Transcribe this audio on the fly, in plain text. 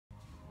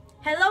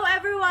Hello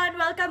everyone!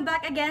 Welcome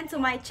back again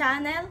to my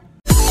channel.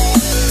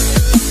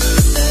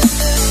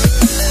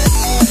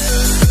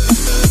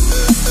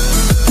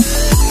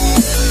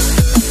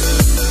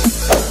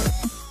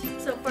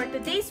 So for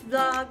today's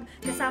vlog,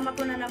 kasama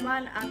ko na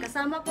naman ang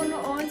kasama ko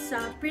noon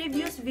sa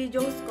previous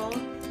videos ko.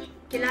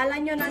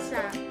 Kilala nyo na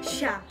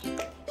siya.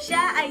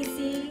 Siya ay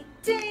si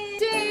Ting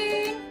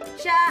Ting!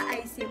 Siya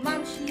ay si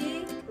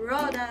Mamshi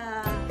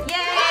Roda!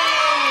 Yay!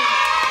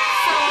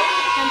 So,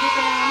 nandito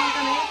na naman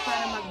kami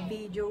para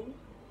mag-video.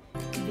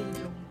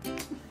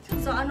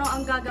 So, ano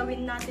ang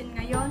gagawin natin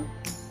ngayon?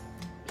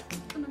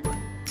 Ano ba?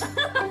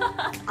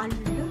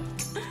 Ano?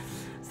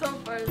 So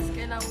first,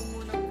 kailangan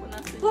mo muna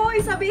punasin. Hoy,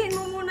 sabihin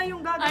mo muna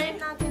yung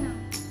gagawin natin ah.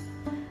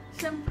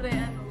 Siyempre,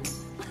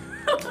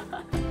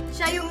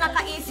 Siya yung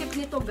nakaisip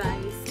nito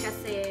guys.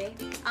 Kasi,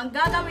 ang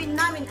gagawin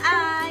namin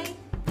ay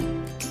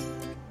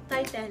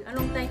title.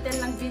 Anong title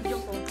ng video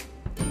ko?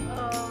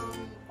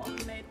 Pang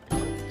night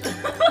out.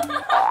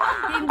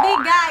 Hindi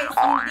guys,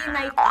 hindi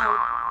night out.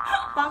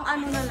 Pang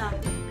ano na lang.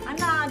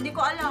 Di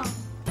ko alam.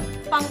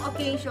 Pang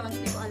occasions,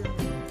 di ko alam.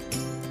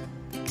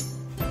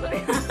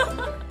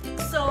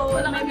 So,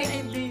 Wala kami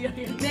idea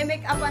yun. may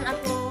make-upan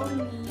ako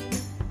ni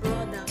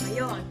Roda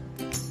ngayon.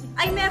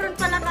 Ay, meron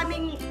pala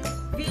kaming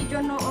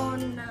video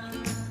noon na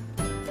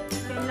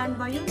kailan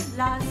ba yun?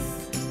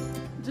 Last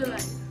July.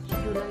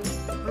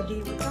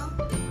 Pag-iwi ka?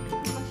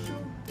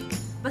 Bakasyon.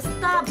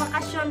 Basta,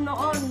 bakasyon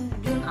noon.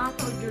 June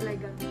ata o July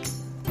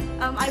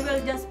gano'n. I will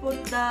just put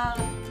the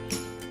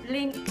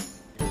link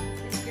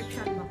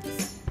description box.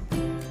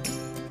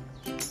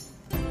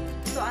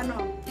 So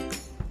ano,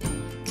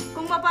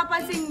 kung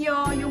mapapansin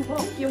nyo, yung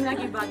buhok yung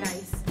nag-iba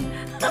guys.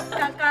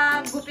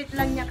 Kakagupit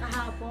lang niya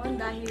kahapon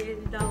dahil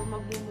daw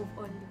mag-move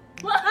on.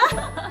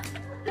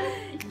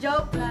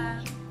 Joke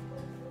lang.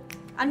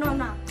 Ano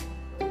na?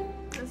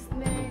 Tapos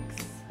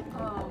next,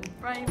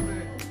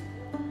 primer.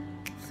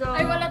 So,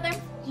 Ay, wala tayong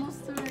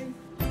moisturizer.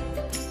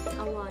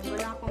 awan,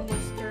 wala akong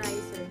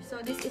moisturizer. So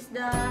this is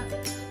the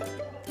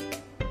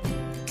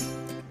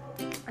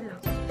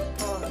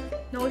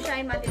No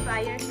Shine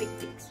Mattifier Quick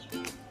Fix.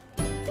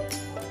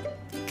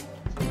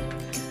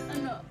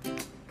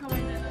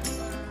 Kamay na lang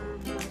or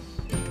brush?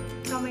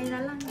 Kamay na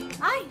lang.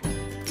 Ay!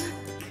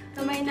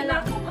 Kamay na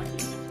lang.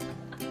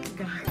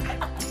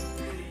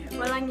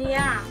 Walang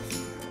iya.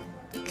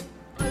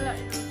 Wala,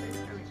 ito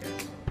face kami ka.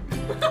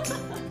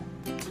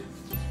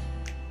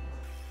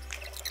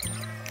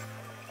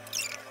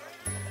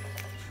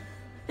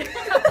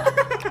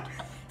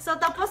 So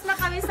tapos na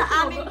kami sa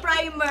aming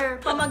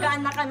primer.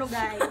 Pamagaan na kano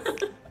guys.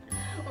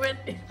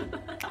 Wet.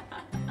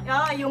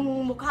 Yung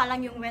mukha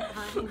lang yung wet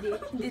ha.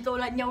 Hindi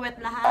tulad niya wet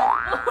lahat.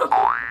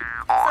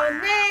 So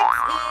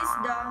next is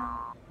the...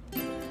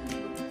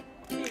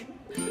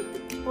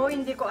 Oh,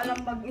 hindi ko alam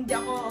hindi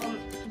ako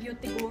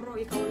beauty guru.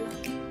 Ikaw lang.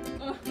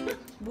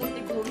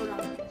 Beauty guru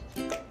lang.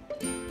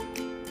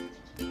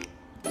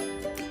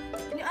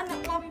 Ni anak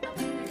ko.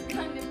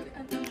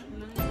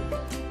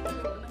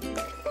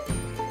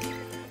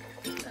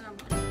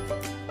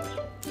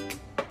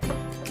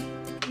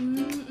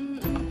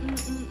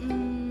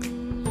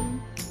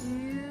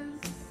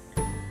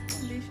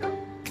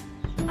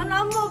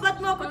 Ano mo? Ba't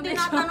mo ako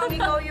tinatanong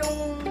ikaw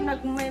yung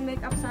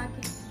nag-makeup sa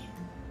akin?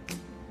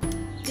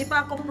 Di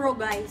pa ako pro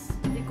guys.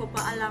 Di ko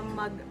pa alam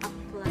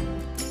mag-apply.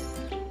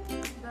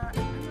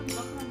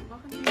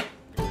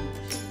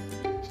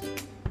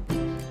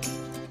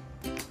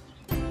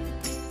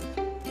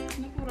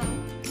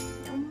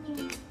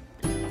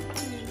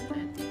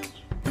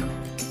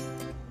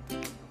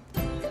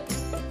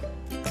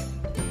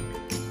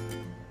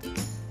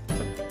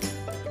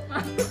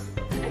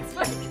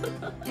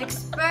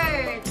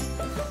 Expert!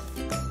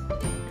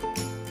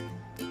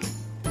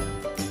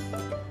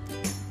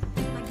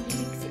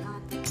 Nag-mimik si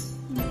ate.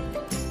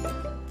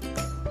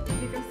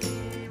 Hindi kasi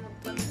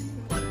magpansin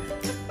mo.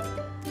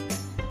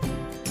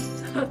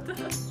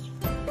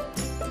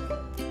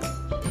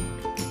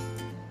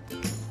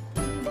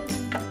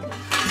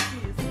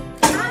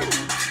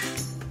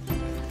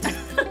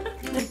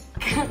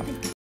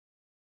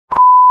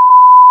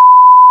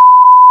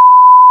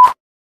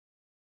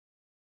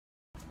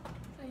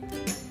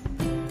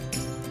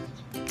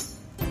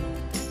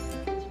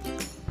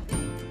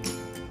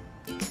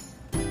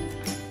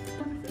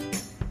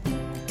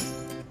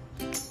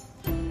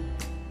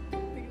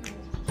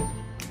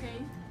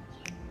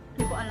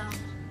 Hindi ko alam.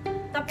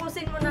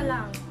 Tapusin mo na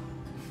lang.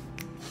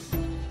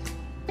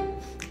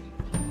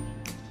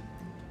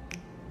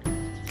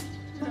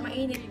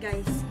 Mainit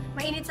guys.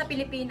 Mainit sa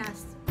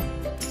Pilipinas.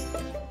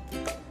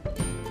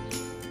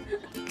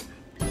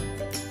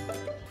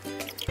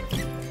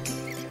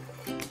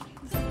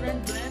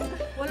 Blend.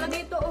 Wala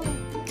dito oh.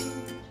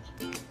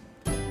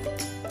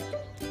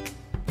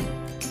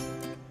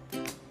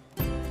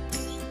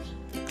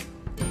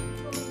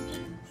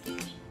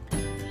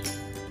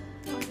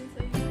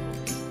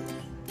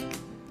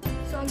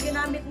 So ang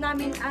ginamit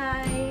namin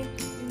ay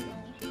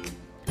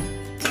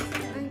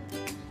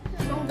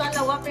yung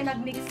dalawa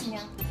pinag-mix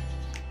niya.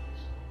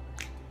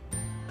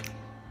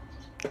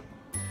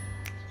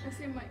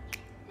 Kasi may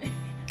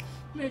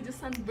Medyo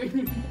sunburn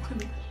yung mukha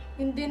nila.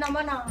 Hindi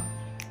naman ah.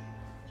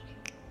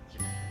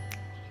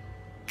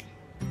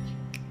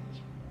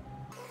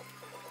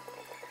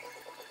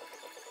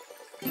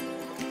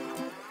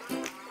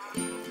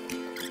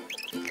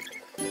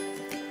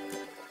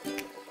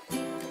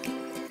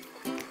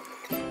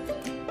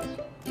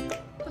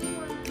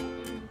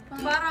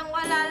 Parang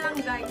wala lang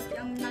guys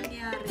ang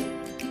nangyari.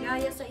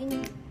 Gaya sa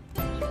inyo.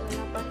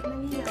 Wala pa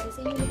rin nangyayari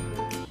sa inyo.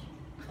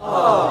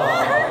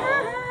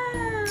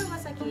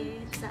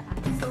 Masakit sa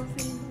akin. So,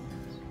 sino?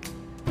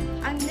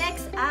 Ang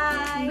next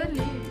ay...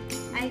 Dali.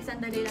 Ay,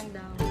 sandali lang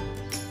daw.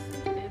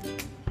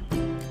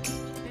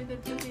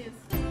 Edit kasi yes.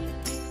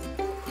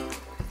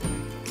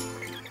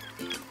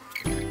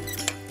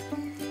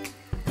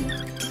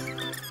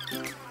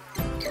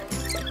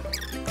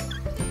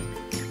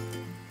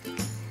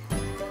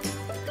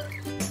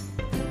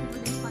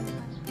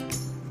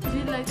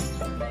 Light.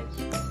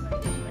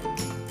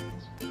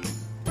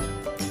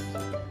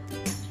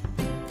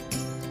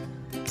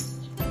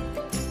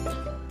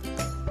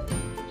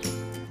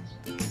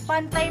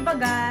 Pantay ba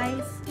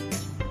guys?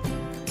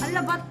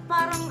 Ala, ba't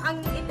parang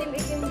ang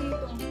itim-itim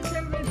dito?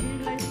 Siyempre,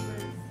 light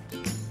first.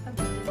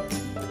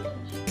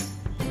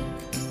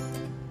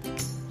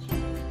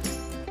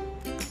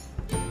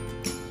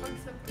 Pag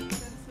sa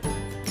pencil.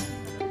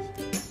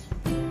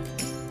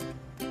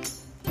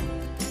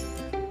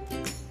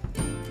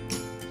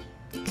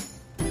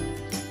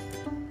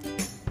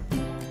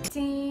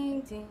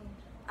 Ting, ting.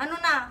 Ano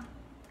na?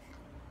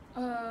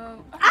 Uh,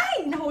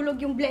 Ay! Nahulog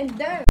yung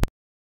blender!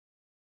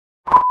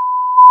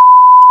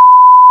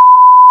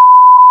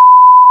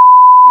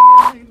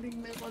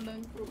 Tingnan ko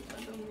lang kung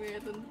anong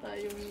meron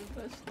tayong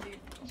brush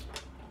dito.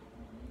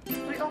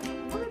 Ay, oh,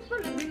 bakit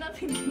pala? Di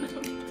natin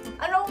ginamit.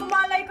 Anong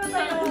umalay ko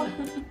sa'yo?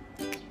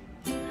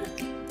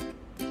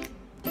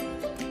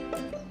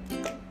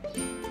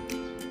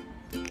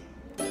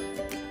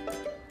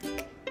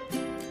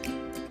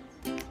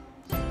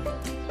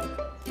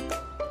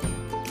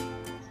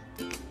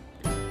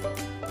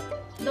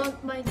 Don't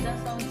mind the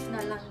sounds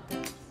na lang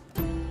guys.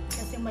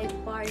 Kasi may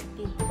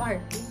party.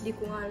 Party? Hindi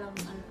ko nga lang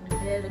ano.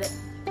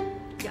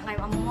 Diyan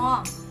kayo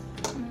mo.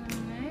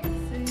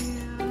 Next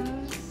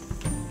is...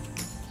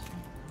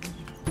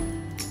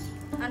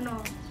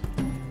 Ano?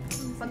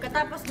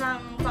 Pagkatapos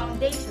ng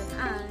foundation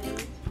ay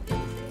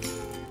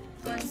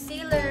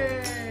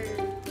concealer.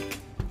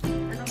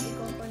 Anong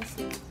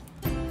i-conceal?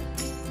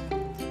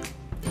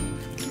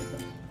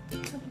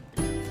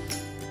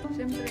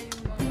 Siyempre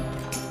yung mga...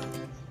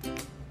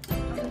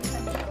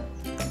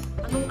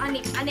 Anong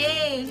ani?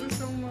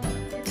 Gusto mo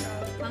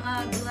ikaw. Mga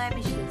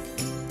blemishes.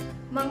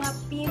 Mga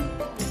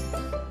pimples.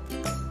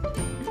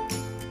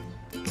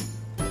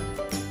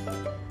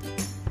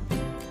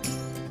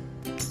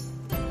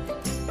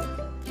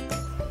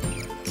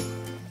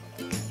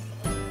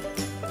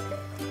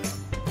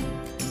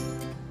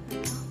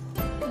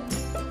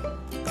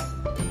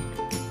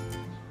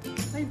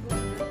 Ay,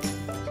 buwan.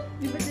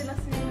 Di ba sila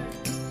sila?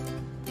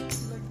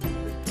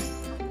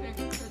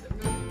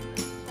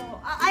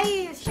 Oh,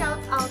 ay, shout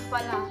out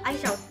pala. Ay,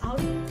 shout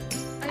out?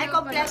 Ay,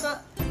 kompleto.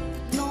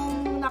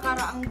 Nung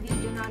nakaraang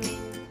video namin,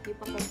 di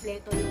pa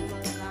kompleto yung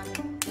mga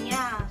gamit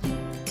niya.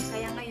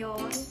 Kaya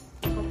ngayon,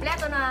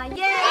 kompleto na.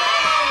 Yay!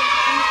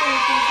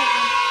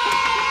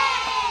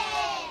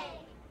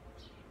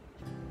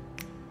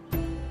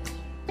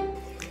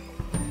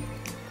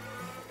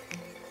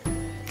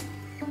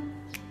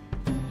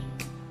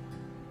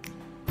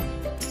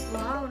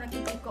 Wow,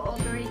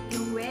 nakikiko-operate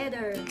yung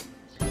weather.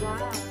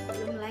 Wow,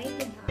 yung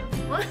lighting ha.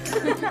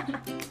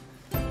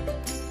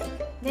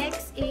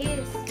 Next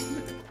is...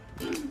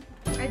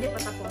 Ay, di pa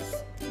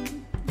tapos.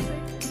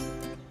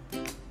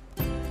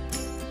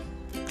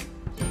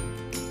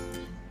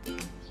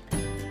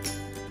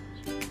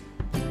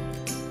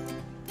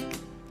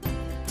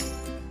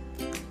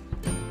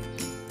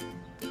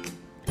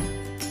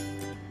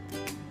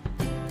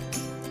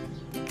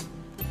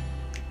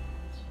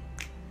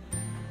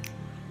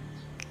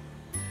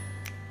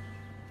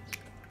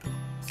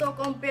 So,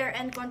 compare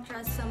and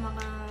contrast sa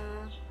mga...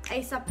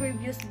 Ay, sa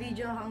previous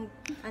video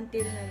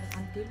until na yun.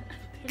 Until?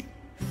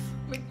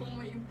 Kung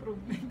may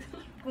improvement.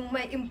 Kung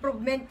may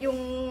improvement yung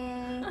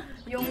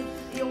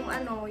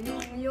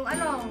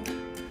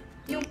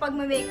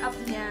pagma-makeup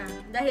niya.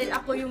 Dahil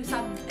ako yung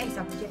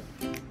subject.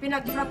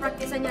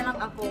 Pinagpa-practicean niya lang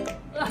ako.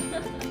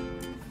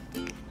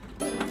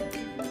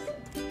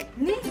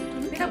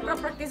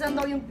 Pinagpa-practicean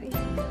daw yung...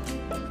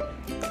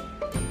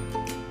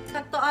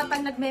 Sakto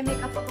atang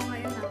nagme-makeup ako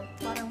ngayon ha.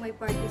 Parang may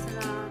party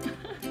sa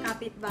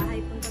kapitbahay.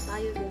 Punta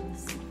tayo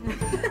guys.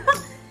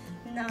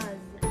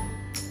 Naz.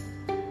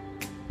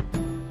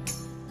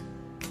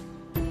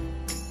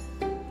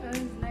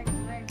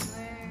 Next.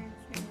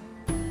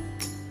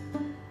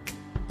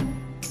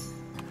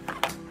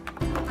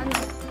 Ano?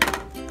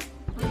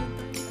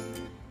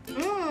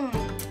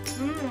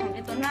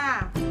 Ito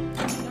na.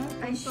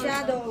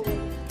 Eyeshadow.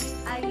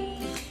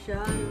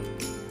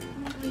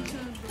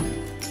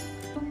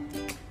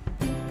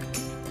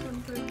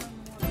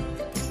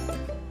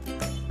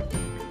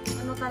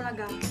 Ano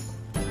talaga?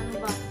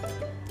 ba?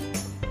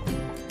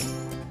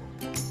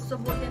 So,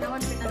 buti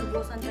naman,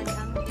 pinalubusan ka ni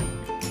ano.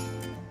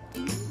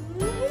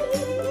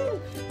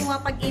 Kung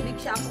mapag-ibig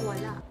siya, ako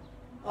wala.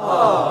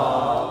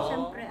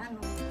 Siyempre, ano.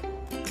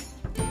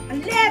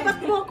 Ale, ba't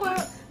mo ko?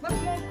 Ba't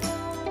mo ko?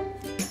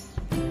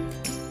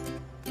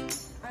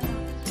 Ano?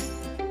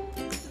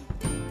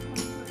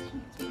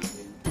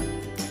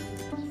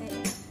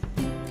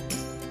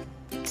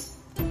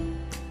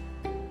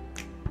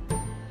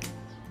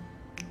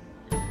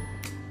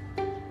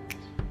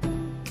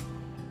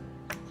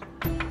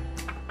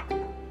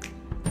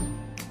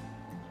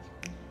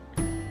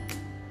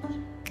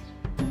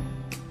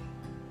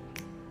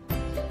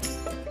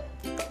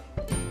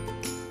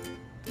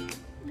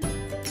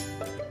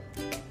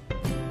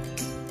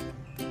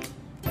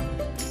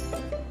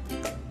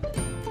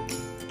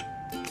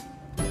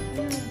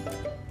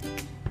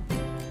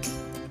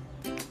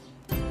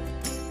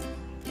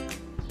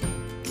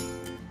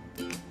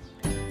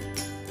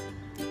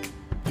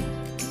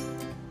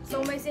 So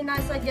may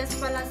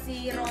sinasuggest pala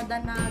si Roda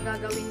na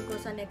gagawin ko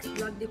sa next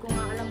vlog. Di ko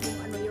nga alam kung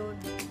ano yun.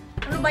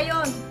 Ano ba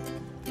yun?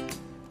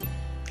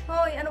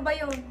 Hoy, ano ba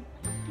yun?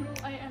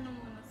 Ay, ano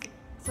muna,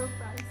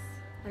 surprise.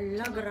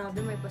 Hala,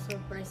 grabe, may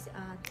pa-surprise si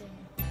ate.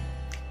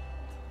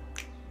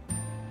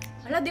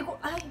 Hala, di ko,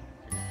 ay,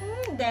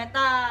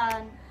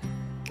 detan.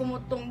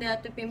 Kumutong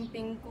deto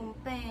pimping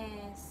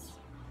kumpes.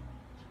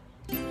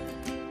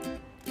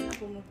 Hala,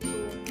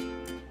 kumutong.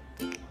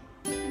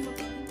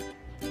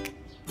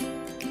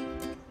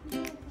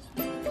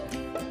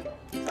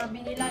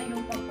 Sabi nila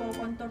yung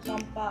pagko-contour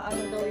pampa,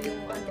 ano daw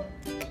yung ano.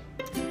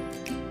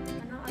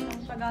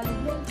 Anong Tagalog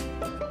mo?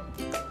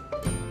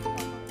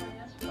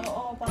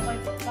 Oo,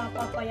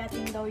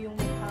 papapayatin daw yung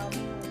mukha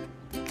mo.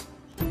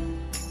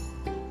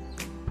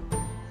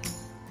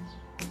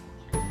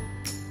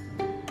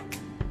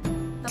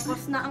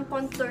 Tapos na ang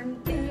contour.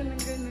 Ayun ang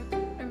ganito.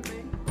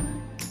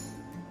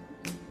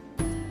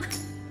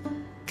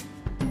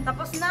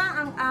 Tapos na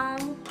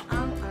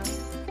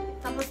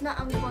tapos na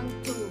ang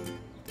contour.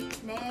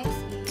 Next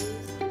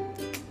is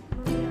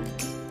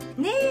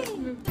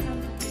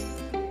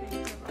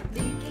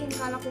baking.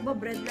 Kala ko ba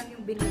bread lang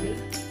yung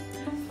binibake?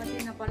 Pati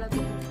na pala ito.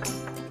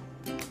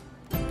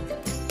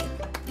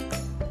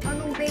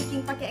 Anong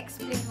baking?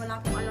 Paki-explain.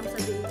 Wala akong alam sa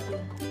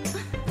baking.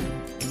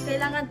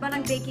 Kailangan ba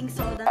ng baking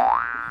soda?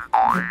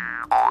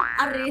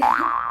 Ari.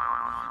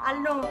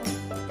 Ano?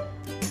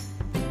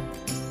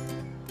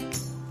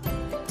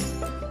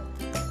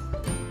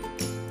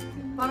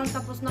 Parang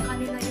tapos na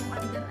kanina yung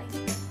under eyes.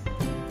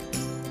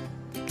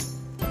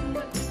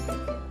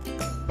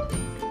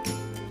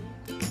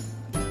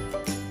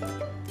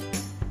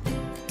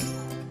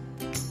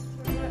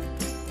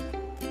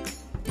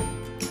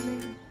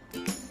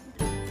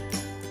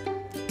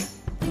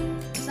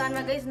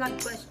 Sana guys,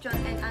 nag-question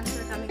and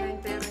answer kami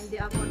ngayon pero hindi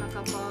ako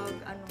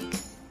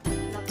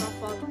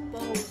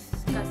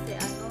nakapag-post kasi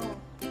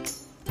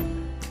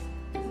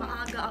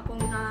maaga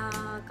akong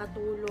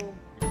nakatulog.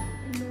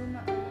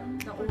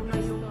 Nauna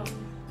yung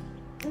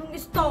nung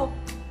stop.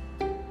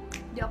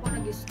 Hindi ako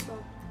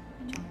nag-stop.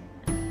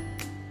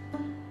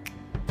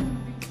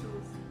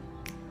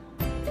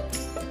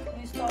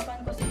 Yung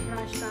stopan ko si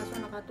Crush kaso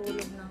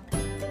nakatulog na.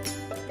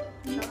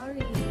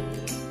 Sorry.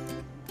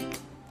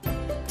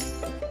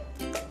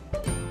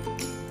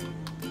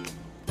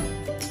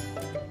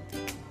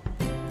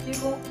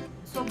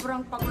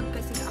 Sobrang pagod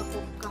kasi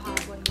ako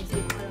kahapon kasi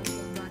hindi ko alam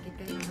kung bakit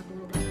kayo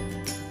nakatulog ako.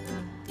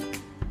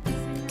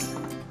 Kasi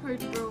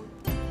heart broke.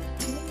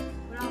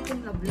 Wala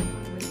akong love life.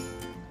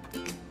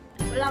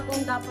 Wala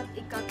akong dapat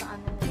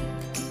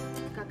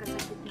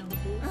kakasakit ng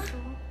puso.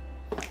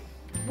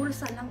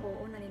 Bulsa lang,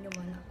 oo,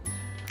 naniniwala ko.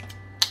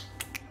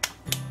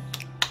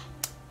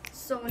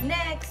 So,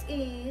 next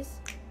is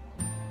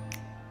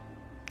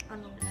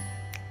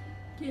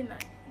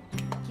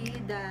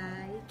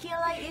Kilay.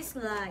 Kilay is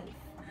life.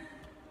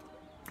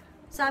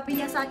 Sabi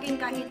niya sa akin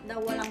kahit daw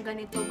walang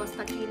ganito,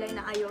 basta kilay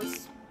na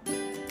ayos,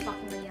 pak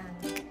na yan.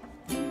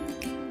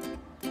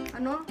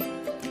 Ano?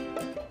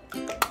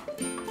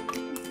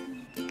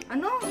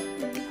 Ano?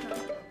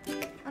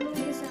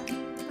 Anong isa?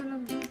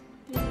 Alam mo?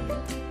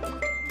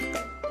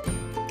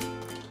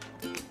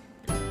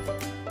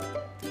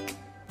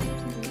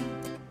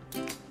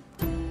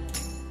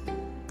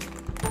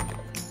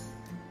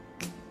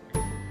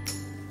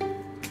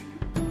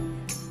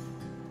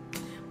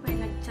 May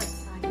nag-chat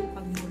sa akin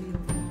pag muli.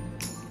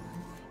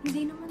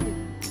 Hindi naman din.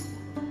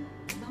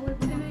 Bawal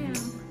ba na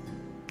yan?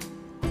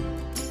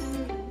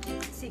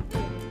 Si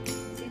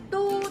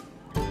Toot.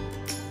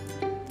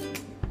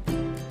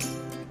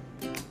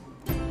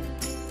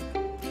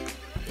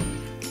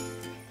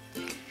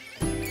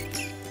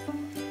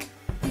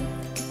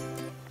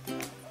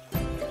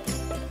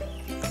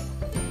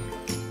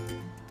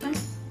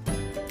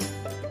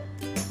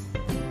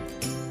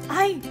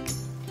 Ay!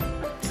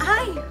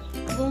 Ay!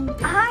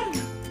 Ay!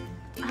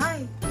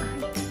 Ay!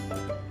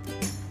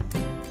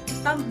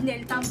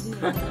 Thumbnail.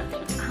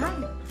 Ay!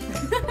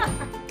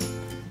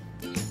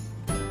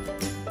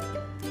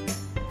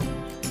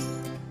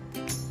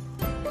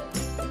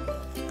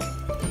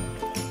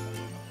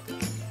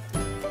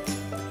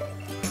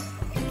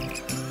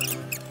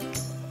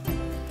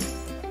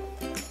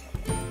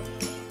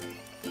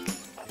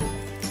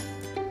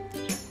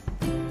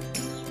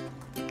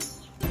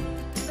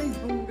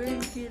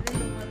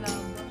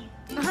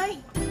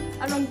 Ay!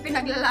 Anong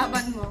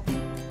pinaglalaban mo?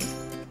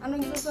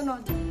 Anong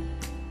susunod?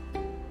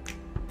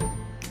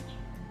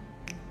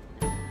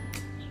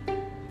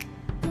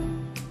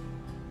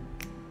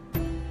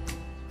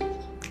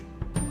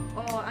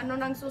 Oh, ano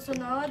nang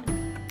susunod?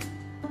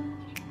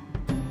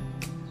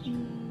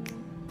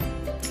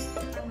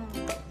 Ano?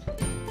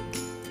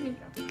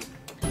 Makeup.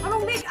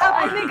 Anong makeup?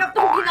 Ay, makeup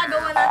tong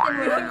ginagawa natin.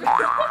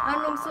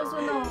 Anong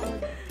susunod?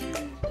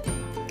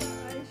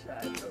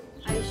 Eyeshadow.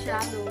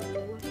 Eyeshadow.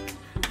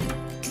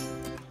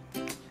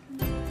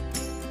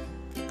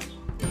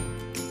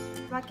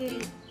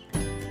 Bakit?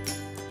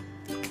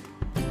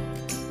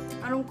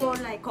 Anong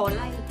kulay?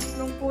 Kulay?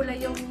 Anong kulay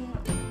yung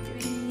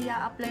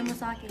i-apply mo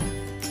sa akin?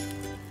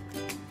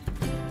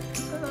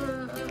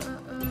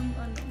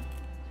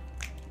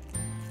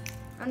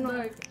 Ano?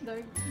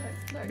 Dark.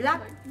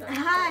 Black? Dark.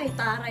 Hi!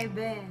 Taray,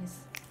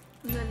 Bes.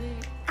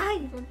 Dali.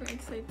 Ay! Huwag kang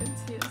excited,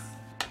 sis.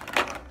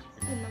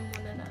 Una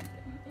muna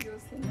natin.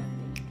 Ayusin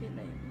natin.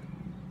 Kilay.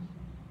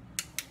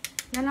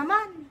 Na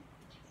naman!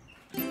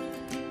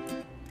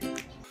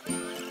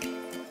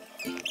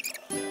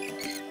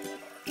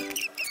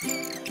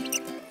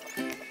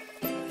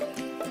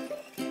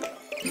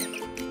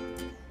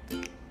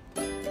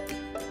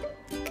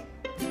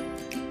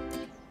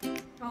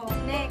 Oh,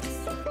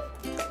 next.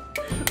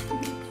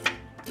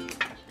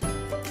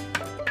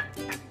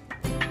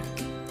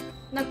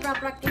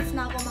 Nagpa-practice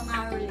na ako mga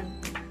early.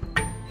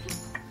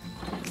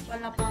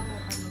 Wala pa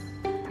akong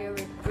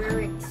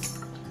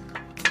lyrics.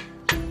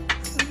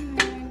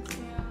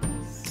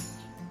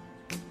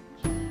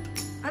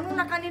 Ano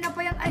na kanina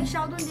pa yung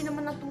eyeshadow, hindi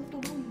naman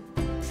natutugon.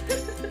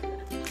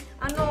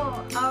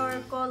 Ano, our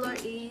color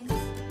is,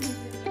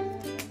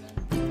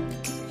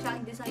 siya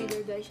ang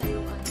decider guys, siya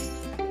yung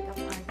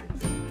makeup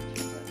artist.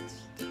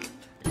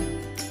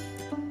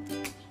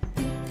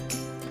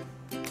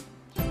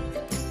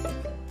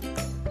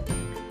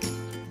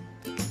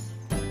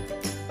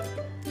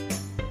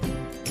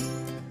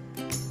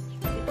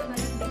 Ito na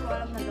yun, hindi ko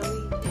alam na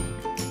gawin.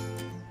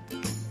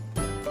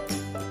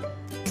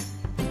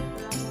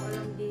 Wala akong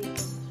alam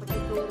dito.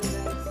 Patuturo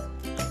guys.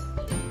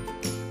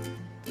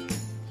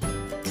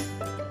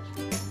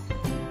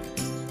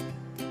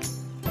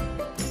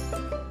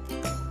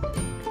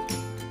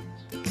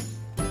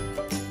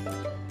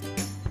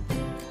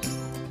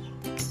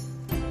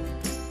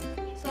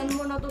 Saan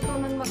mo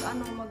natutunan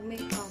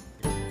mag-makeup?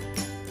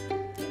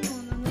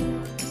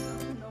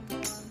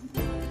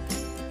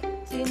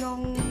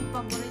 Sinong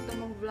paborito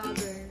mong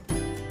vlogger?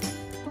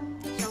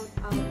 Shout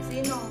out.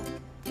 Sino?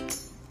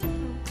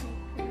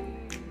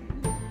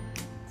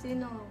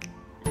 Sino?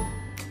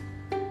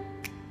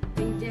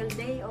 Angel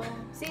Day o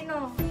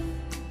sino?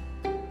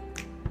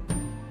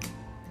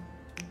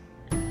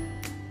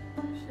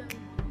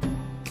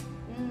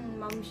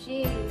 Ma'am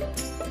Shi.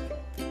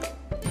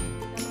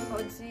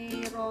 Nanonood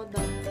si Roda.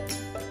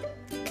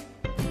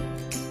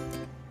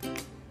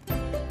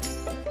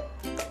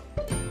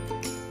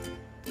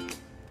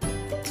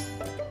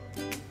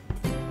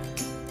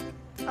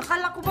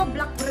 Akala ko ba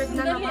black bread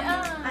na Dali,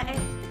 naman?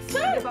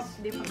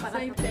 Di pa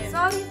pala. Excited.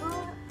 Sorry po.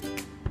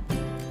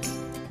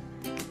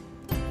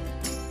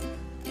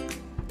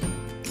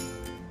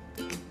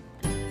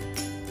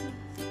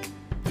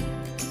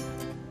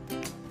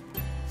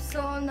 So,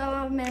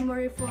 na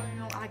memory for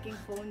yung aking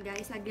phone,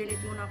 guys.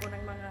 Nag-delete muna ako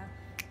ng mga,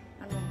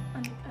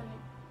 Anik.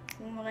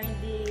 yung mga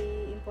hindi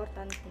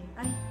importante.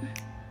 Ay.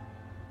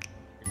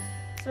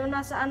 So,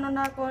 nasa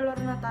na color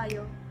na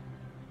tayo?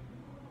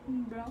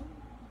 Brown.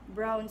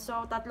 Brown.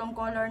 So, 3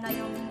 color na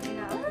yung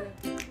ina-apply.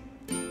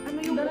 Ano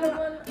yung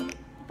Dalawa.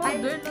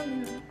 Powder lang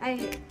yun. Ay,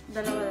 2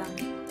 lang.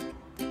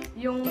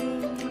 Yung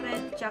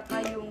red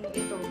tsaka yung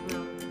ito,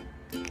 brown.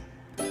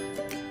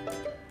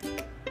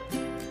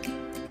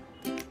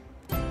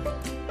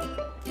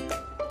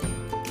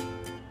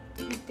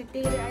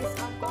 Nagtitiri eyes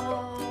ako.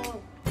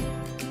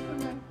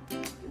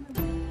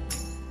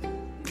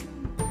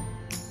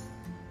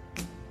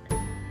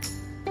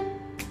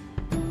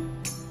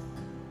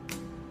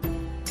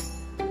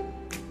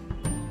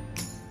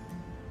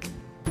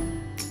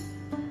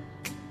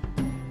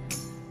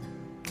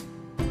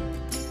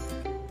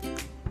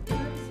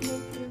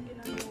 Smoke yung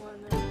ginagawa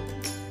na.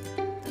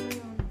 Ano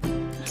yun?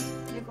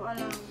 Hindi ko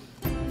alam.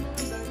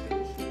 Mga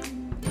darkish.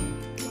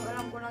 So,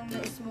 alam ko lang na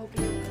smoke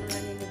yung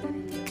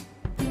naninigarilyo.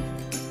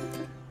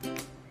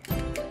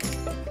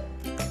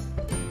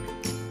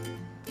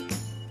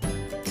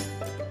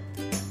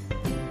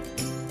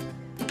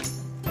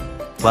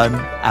 One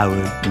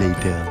hour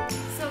later.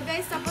 So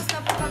guys, tapos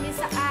na po kami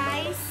sa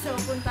eyes. So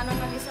punta na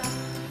kami sa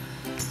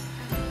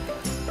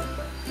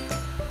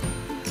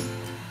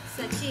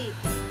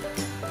cheeks.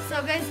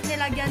 So guys,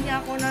 nilagyan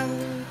niya ako ng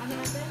ano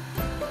natin?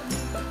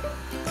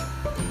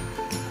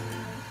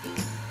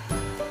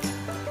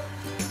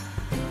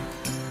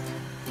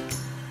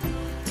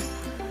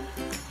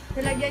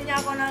 Nilagyan niya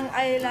ako ng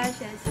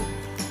eyelashes.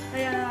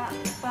 Kaya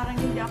parang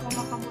hindi ako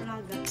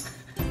makamulaga.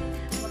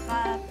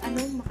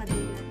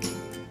 Makadilat.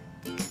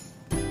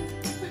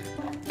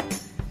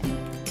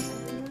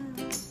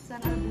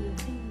 Sana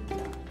beauty.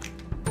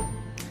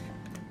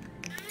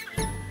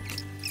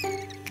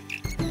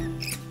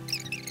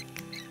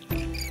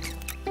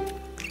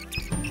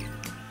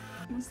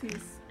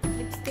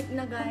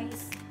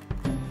 guys.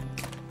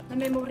 Na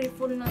memory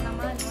full na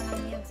naman.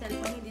 Walang yung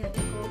cellphone. Hindi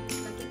natin ko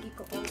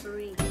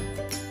nakikiko-operate.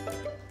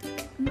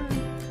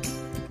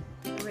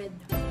 Red.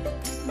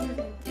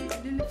 Ano?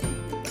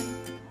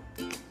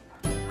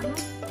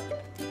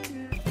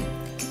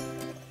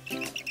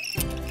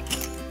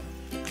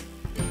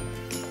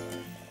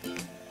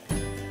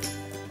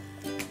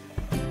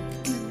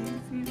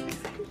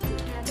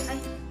 Ay.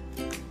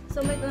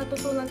 So may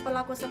natutunan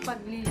pala ako sa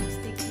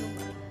pag-lipstick nung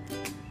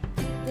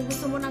kung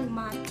gusto mo ng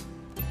matte,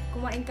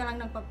 kumain ka lang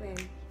ng papel.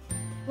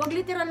 Huwag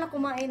literal na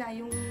kumain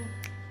yung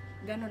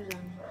ganon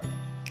lang.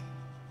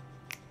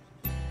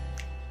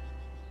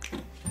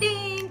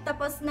 Ting!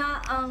 Tapos na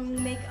ang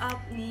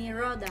makeup ni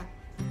Roda.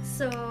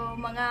 So,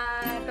 mga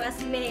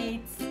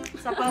classmates,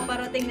 sa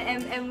paparating na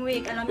MM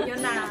Week, alam nyo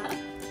na,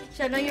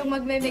 siya na yung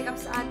magme-makeup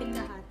sa ating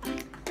lahat.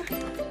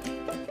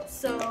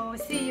 So,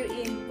 see you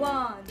in 1,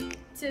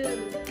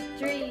 2,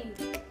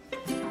 3.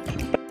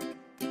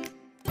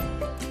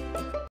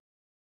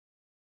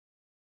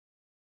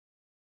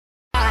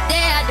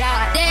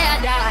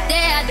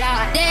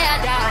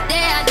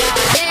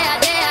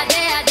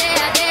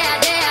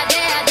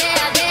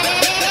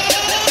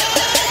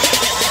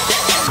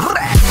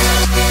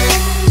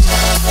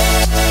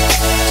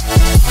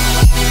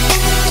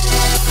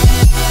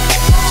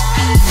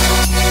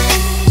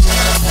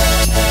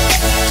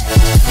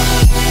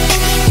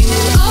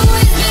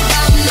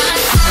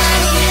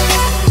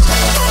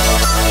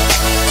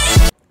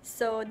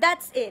 So,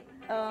 that's it.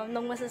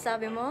 Nung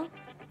masasabi mo?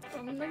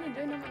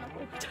 Nag-enjoy naman ako.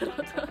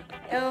 Charot.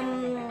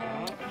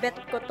 Bet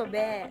ko to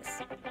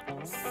best.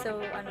 So,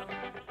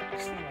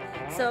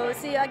 So,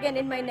 see you again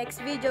in my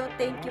next video.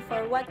 Thank you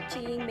for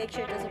watching. Make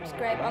sure to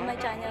subscribe on my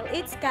channel.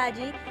 It's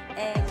Kaji.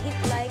 And hit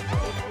like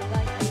if you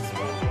like this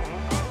video.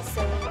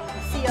 So,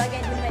 see you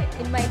again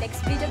in my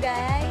next video,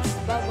 guys.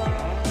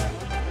 Bye-bye.